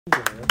د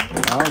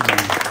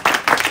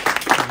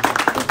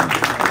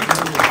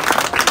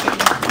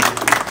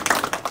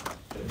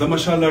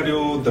مشال راډیو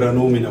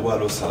درنو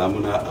مینوالو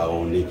سلامونه او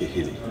نیکې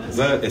هیلې.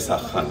 زه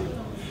اسحق خان یم.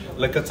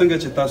 لکه څنګه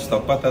چې تاسو ته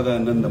پته ده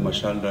نن د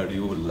مشال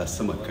راډیو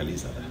لسمه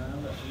کليزه ده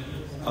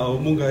او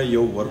موږ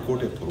یو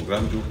ورکوټه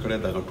پروګرام جوړ کړی.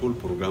 دغه ټول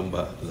پروګرام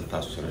به له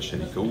تاسو سره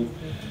شریکوو.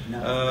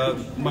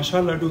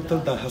 مشال راډیو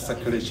تل دا هڅه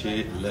کړې چې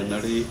له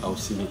نړۍ او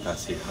سیمې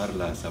تاسې هر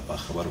لحظه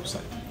باخبر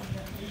وساتي،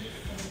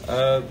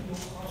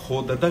 خو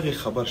د دغې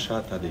خبر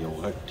شاته د یو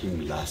غټ ټیم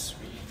لاس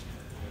وي.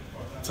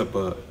 څه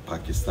په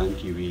پاکستان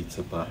کې وي،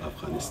 څه په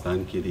افغانستان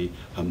کې دي،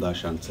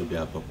 همداشان څه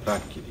بیا په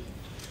پراګ کې دي.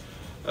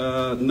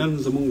 نن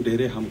زموږ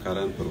ډېرې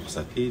همکاران په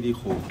رخصتۍ دي،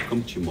 خو کوم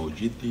چې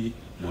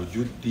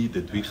موجود دي د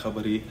دوی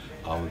خبرې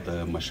او د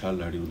مشال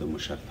راډیو د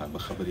مشرتابه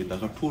خبرې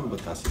دغه ټول به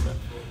تاسې ته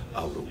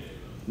اورو.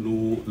 نو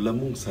له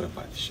موږ سره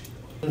پاتې شئ.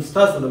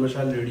 ستاسو د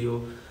مشال راډیو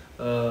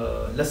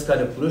لس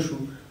کاله پوره شو.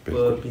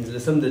 په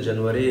 15 د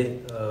جنورۍ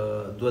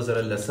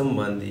 2010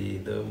 باندې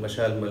د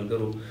مشال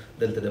ملګرو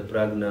دلته د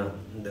پراګ نه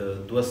د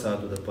 2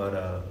 ساعتو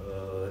دپاره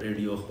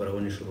ریډیو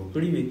خپرونې شروع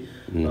کړې وې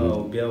او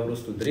بیا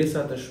وروسته 3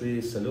 ساعته شوې،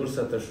 4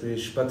 ساعته شوې،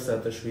 6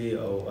 ساعته شوې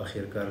او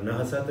اخرکار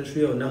 9 ساعته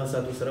شوې. او 9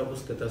 ساعتو سره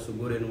اوس که تاسو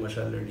ګورئ نو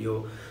مشال راډیو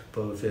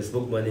په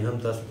فیسبوک باندې هم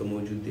تاسو ته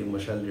موجود دی.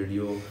 مشال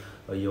راډیو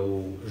یو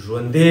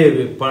ژوندی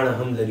پاڼه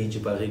هم لري چې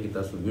په هغې کې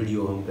تاسو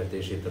ویډیو هم کتی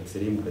شئ،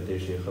 تبصرې هم کتی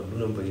شئ،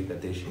 خبرونه هم پکې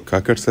کتی شئ.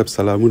 کاکړ صاحب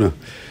سلامونه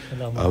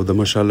او د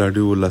مشال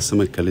راډیو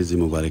لسمه کلیزې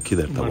مبارکي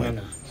درته وایم.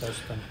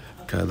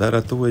 که دا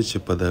راته ووایي چې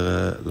په دغه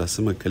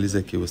لسمه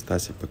کلیزه کې اوس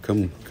تاسې په کوم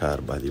کار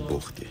باندې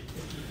بوخت یې؟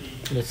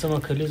 لسمه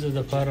کلیزه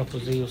دپاره خو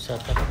زه یو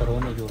ساعته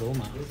خپرونه جوړوم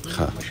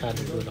مشال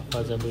راډیو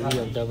لخوا به وي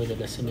او دا به د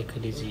لسمې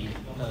کلیزې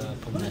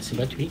په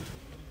مناسبت وي.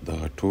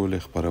 دغه ټولې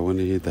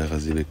خپرونې دغه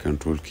ځینې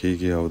کنټرول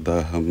کیږي او دا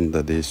هم د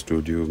دې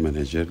سټوډیو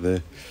منیجر دی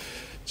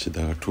چې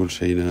دغه ټول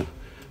شیونه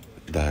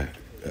دا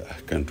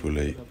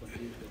کنټرولوي.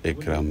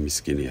 اکرام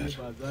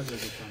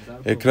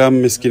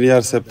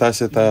مسکینیار صاحب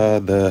تاسې ته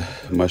د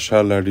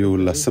مشال راډیو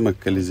لسمه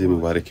کلیزې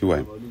مبارکي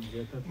وایم.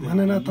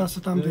 مننه، تاسو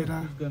ته هم ډېره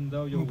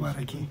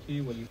مبارکي.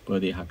 په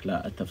دې هکله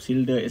تفصیل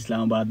د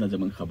اسلام آباد نه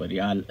زموږ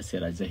خبریال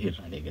سراج ظهیر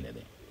رالیږلی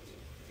دی.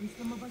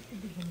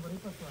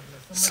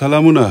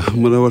 سلامونه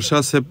منور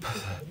شاه صاحب،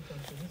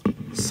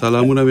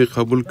 سلامونه مې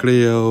قبول کړئ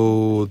او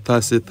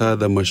تاسې ته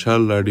د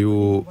مشال راډیو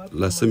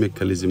لسمې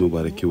کلیزې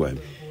مبارکي وایم.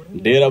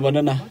 ډیره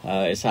مننه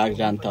اسحق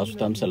جان، تاسو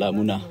ته هم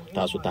سلامونه.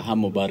 تاسو ته هم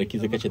مبارکي،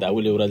 ځکه چې د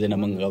اولې ورځې نه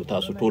موږ او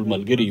تاسو ټول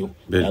ملګري یو.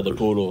 دا د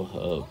ټولو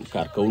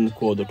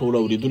کارکوونکو، د ټولو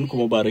اوریدونکو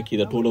مبارکي،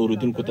 د ټولو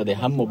اوریدونکو ته د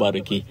هم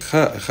مبارکي.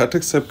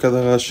 خټک صاحب که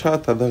دغه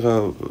شاته دغه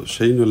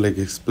شیونه لږ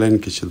ایکسپلین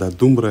کړي چې دا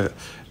دومره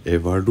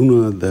ایوارډونه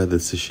دا د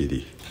څه شي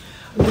دي؟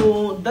 نو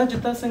دا چې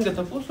تا څنګه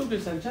تپوس وکړې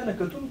اسحق جانه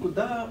کتونکو،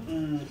 دا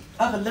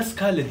هغه 10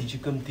 کاله دي چې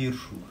کوم تیر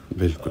شو.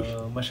 بالکل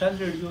مشال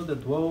راډیو د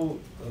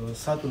 2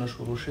 ساعتو نه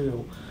شروع شوی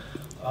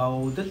او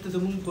دلته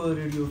زموږ په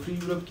ریډیو فری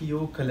یورپ کې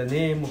یو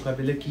کلنۍ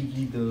مقابله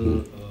کېږي د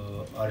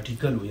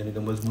آرټیکلو، یعنې د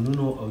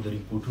مضمونونو او د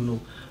ریپورټونو،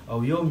 او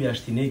یو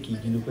میاشتنۍ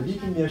کېږي. نو په دې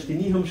کې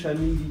میاشتني هم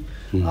شامل دي.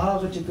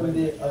 هغه چې کوم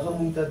دی هغه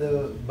موږ ته د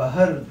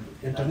بهر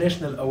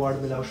انټرنیشنل اوارډ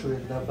ملاو شوی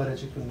دا بره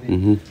چې کوم دی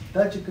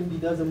دا چې کوم دی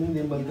دا زموږ د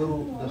ملګرو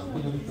د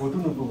خپلو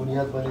ریپورټونو په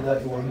بنیاد باندې دا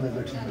ایوارډونه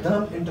ګټي. دا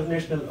هم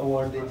انټرنیشنل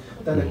اوارډ دی،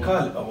 دا د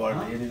کال اوارډ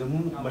دی، یعنې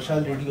زموږ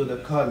مشال راډیو د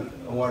کال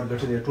اوارډ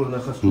ګټلی ټول نه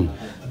ښه.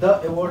 دا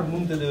ایوارډ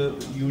موږ ته د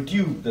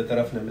یوټیوب د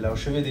طرف نه ملاو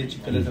شوی دی چې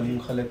کله زموږ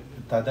خلک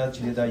تعداد چې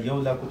دی دا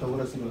 1 لاکو ته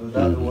ورسېدو،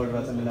 دا ایوارډ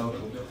راته ملاو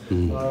شو.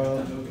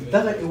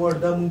 دغه ایوارډ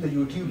دا موږ ته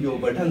یوټیوب یو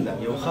بټن ده،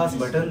 یو خاص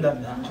بټن ده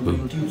چې په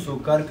یوټیوب څوک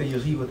کار کوي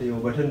هغې ورته یو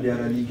بټن بیا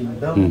رالیږي. نو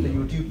دا موږ ته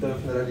یوټیوب طرف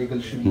نه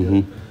رالیږل شوي ده.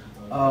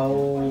 او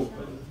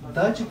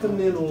دا چې کوم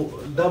دی نو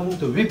دا موږ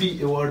ته ویبي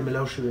ایوارډ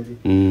ملاو شوی دی.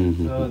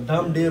 دا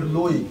هم ډېر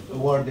لوی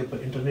ایوارډ دی په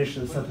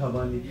انټرنیشنل سطحه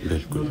باندې.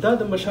 نو دا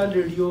د مشال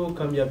راډیو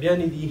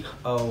کامیابیانې دي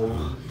او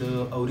د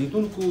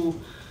اوریدونکو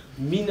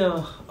مینه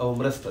او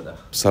مرسته ده.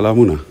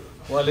 سلامونه.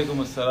 وعلیکم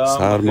السلام.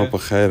 سهار مو په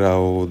خیر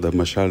او د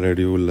مشال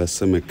راډیو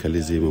لسمه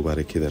کلیزې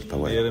مبارکي درته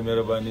وایم. ډېره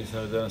مهرباني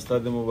سر جان، ستا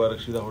د مبارک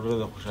شي. دا خو ډېره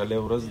د خوشحالۍ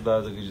ورځ ده،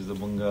 ځکه چې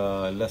زموږ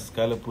 10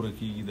 کاله پوره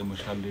کېږي د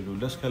مشال راډیو.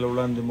 10 کاله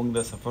وړاندې موږ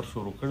دا سفر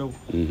شروع کړی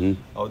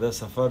او دا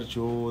سفر چې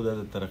و دا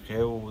د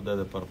ترقۍ و، دا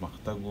د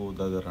پرمختګ و،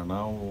 دا د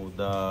رڼا و،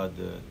 دا د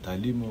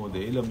تعلیم و، د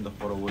علم د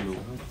خپرولو.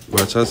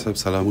 باچا صاحب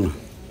سلامونه.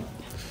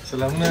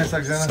 سلامونه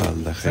اسحق جانه، سال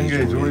د خیر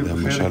جوړې. د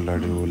مشال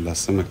راډیو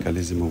لسمه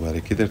کلیزې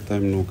مبارکي درته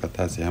وایم. نو که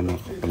تاسې هم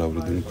خپل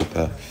اوریدونکو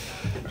ته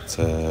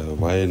څه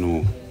وایې نو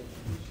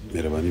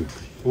مهرباني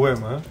وکړئ.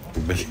 ووایم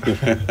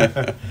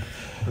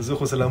زه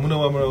خو سلامونه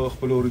وایم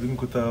خپل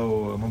اوریدونکو ته او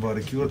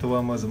مبارکي ورته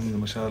وایم. زموږ د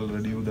مشال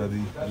راډیو دا د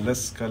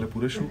 10 کاله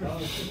پوره شو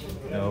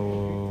او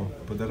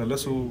په دغه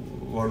 10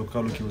 واړو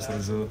کالو کې ورسره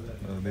زه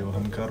د یو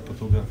همکار په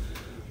توګه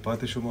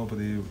پاتې شوم او په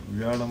دې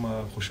ویاړم،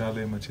 خوشحاله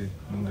یم چې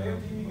موږ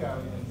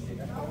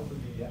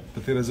په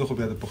تېره زه خو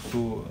بیا د پښتو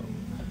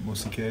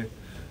موسیقۍ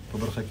په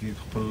برخه کې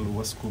خپل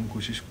وس کوم،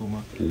 کوشش کوم.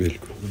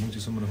 بالکل زموږ چې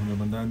څومره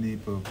هنرمندان دي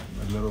په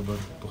لر او بر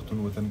پښتون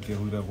وطن کې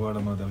هغوی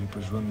راغواړم د هغوی په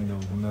ژوند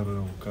او هنر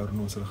او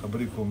کارونو سره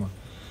خبرې کوم.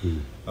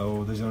 او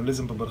د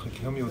ژورنالیزم په برخه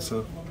کې هم یو څه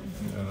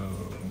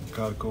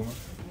کار کوم.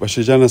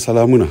 بشیر جان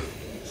سلامونه.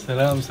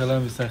 سلام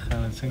اسحق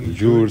خان، څنګه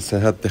جوړ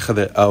صحت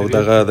خدای او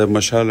دغه د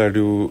مشال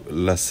راډیو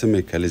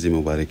لسمه کليزې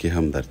مبارکي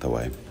هم درته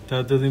وایم. تا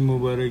ته د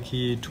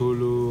مبارکي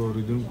ټولو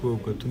اوریدونکو او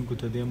کتونکو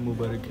ته د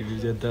مبارکي ډیر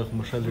زیات د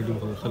مشال راډیو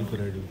خلکو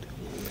راډیو ته.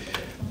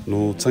 نو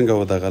څنګه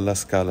و دغه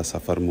لس کاله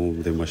سفر مو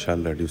د مشال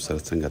راډیو سره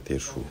څنګه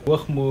تیر شو؟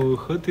 وخت مو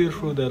ښه تیر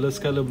شو، د لس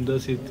کاله هم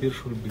داسې تیر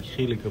شو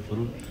بیخي لکه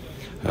پرون.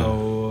 او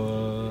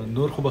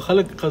نور خو به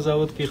خلک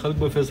قضاوت کوي، خلک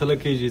به فیصله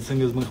کوي چې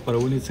څنګه زموږ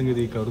خپرونې څنګه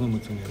دي، کارونه مو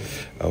څنګه دي.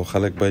 او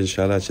خلک به ان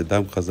شاء الله چې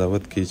دام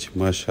قضاوت کوي چې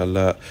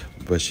ماشاءالله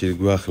بشیر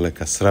ګواخ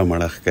لکه سره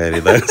مړه ښکاري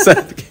دغه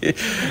ساعت کې.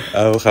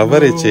 او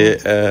خبرې چې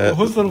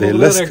د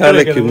لس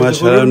کاله کې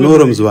ماشاءالله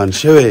نورم ځوان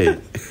شوی.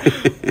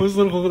 اوس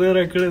خو خدای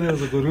راکړی دی،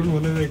 زه پرون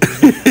ونه دی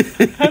کړی.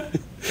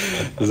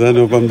 زه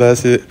نو به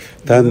همداسې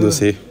تاند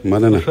اوسې.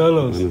 مننه.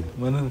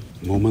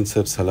 مومن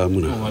صاحب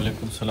سلامونه.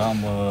 وعلیکم السلام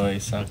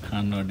اسحق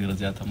خان، ډیره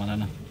زیاته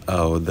مننه.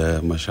 او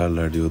د مشال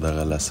راډیو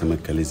دغه لسمه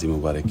کليزې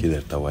مبارکي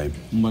درته وایم.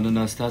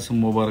 مننه ستاسو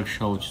مبارک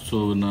شه او چې څو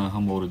نه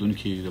هم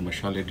اوریدونکي د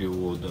مشال راډیو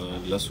د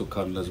لسو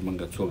کالو زموږ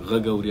څو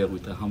غږ اوري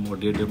هغوی ته هم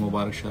ډېر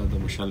مبارک شه. د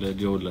مشال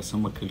راډیو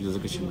لسمه کليزه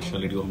ځکه چې مشال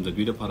راډیو هم د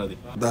دوی لپاره دی.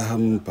 دا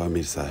هم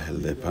پامیر ساحل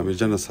دی. پامیر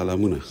جان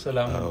سلامونه.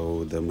 او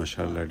د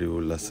مشال راډیو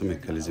لسمه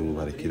کليزې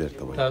مبارکي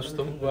درته وایم. تاسو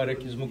ته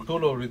مبارکي، زموږ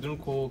ټول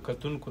اوریدونکو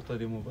کتونکو ته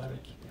د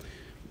مبارکي.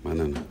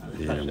 مننه.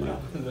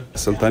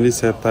 سلطاني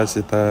صاحب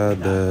تاسو ته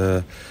د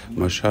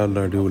مشال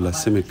راډیو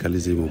لسمه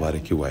کليزې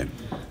مبارکي وایم.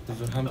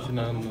 زه هم چې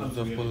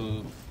زه خپل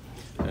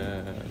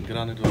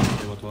ګران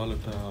هیوادوالو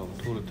ته او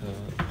ټولو ته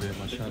د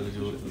مشال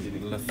راډیو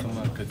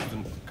لسمه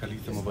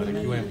کليزې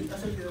مبارکي وایم.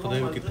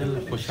 خدای وکړي تل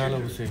خوشحاله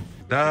اوسئ.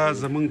 دا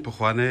زموږ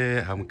پخوانی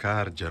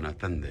همکار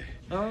جنتن دی.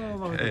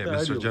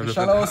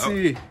 خوشحاله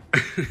اوسئ.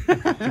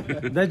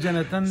 دا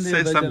جنتن دی،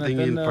 دا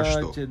جنتن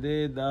چې دی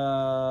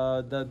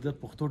د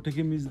پښتو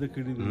ټکي مې زده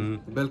کړي دي.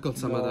 بالکل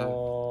سمه ده.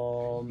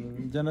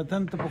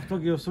 جنتن ته پښتو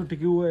کې یو څو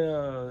ټکي ووایه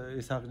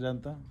اسحق جان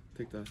ته.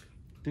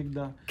 ټیک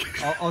ده.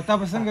 او تا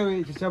به څنګه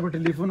وایي چې چا به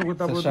ټلیفون وکړو،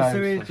 تا به ورته څه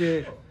وایي چې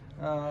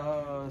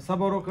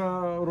صبر وکړه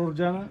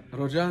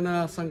روجانه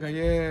څنګه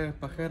یې؟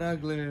 پخیر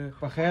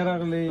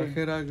راغلی.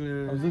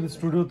 او زه د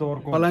سټوډیو ته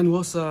ورکوم. په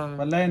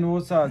لاین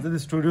اوسه. زه د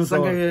سټوډیو ته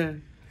څنګه یې؟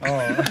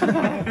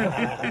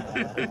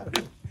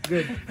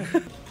 Good.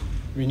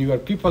 When you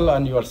are people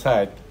on your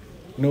side,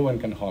 no one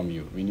can harm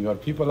you. When you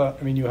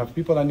have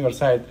people on your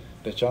side,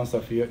 the chance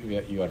of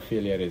your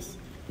failure is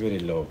very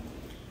low.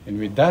 And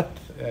with that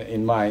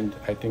in mind,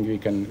 I think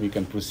we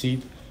can proceed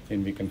and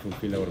we can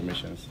fulfill our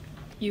missions.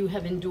 You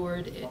have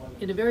endured,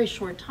 in a very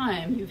short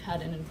time, you've had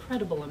an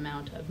incredible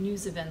amount of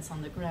news events on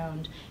the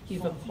ground.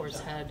 You've, of course,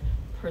 had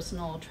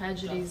personal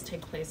tragedies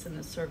take place in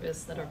the service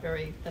that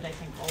I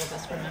think all of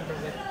us remember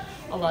with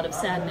a lot of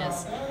sadness.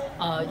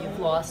 You've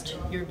lost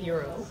your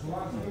bureau.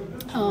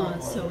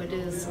 So it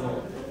is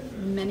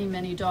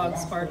many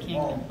dogs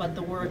barking, but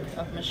the work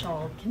of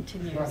Mishal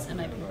continues, and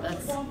I think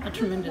that's a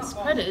tremendous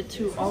credit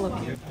to all of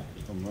you.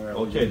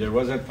 Okay, there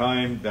was a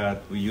time that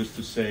we used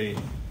to say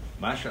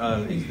Mashal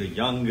is the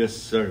youngest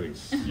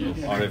service,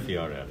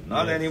 RFERL.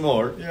 Not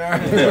anymore.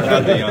 They're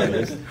not the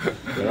youngest.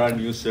 There are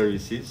new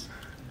services.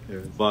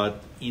 But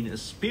in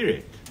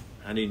spirit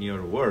and in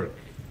your work,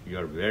 you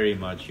are very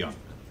much young.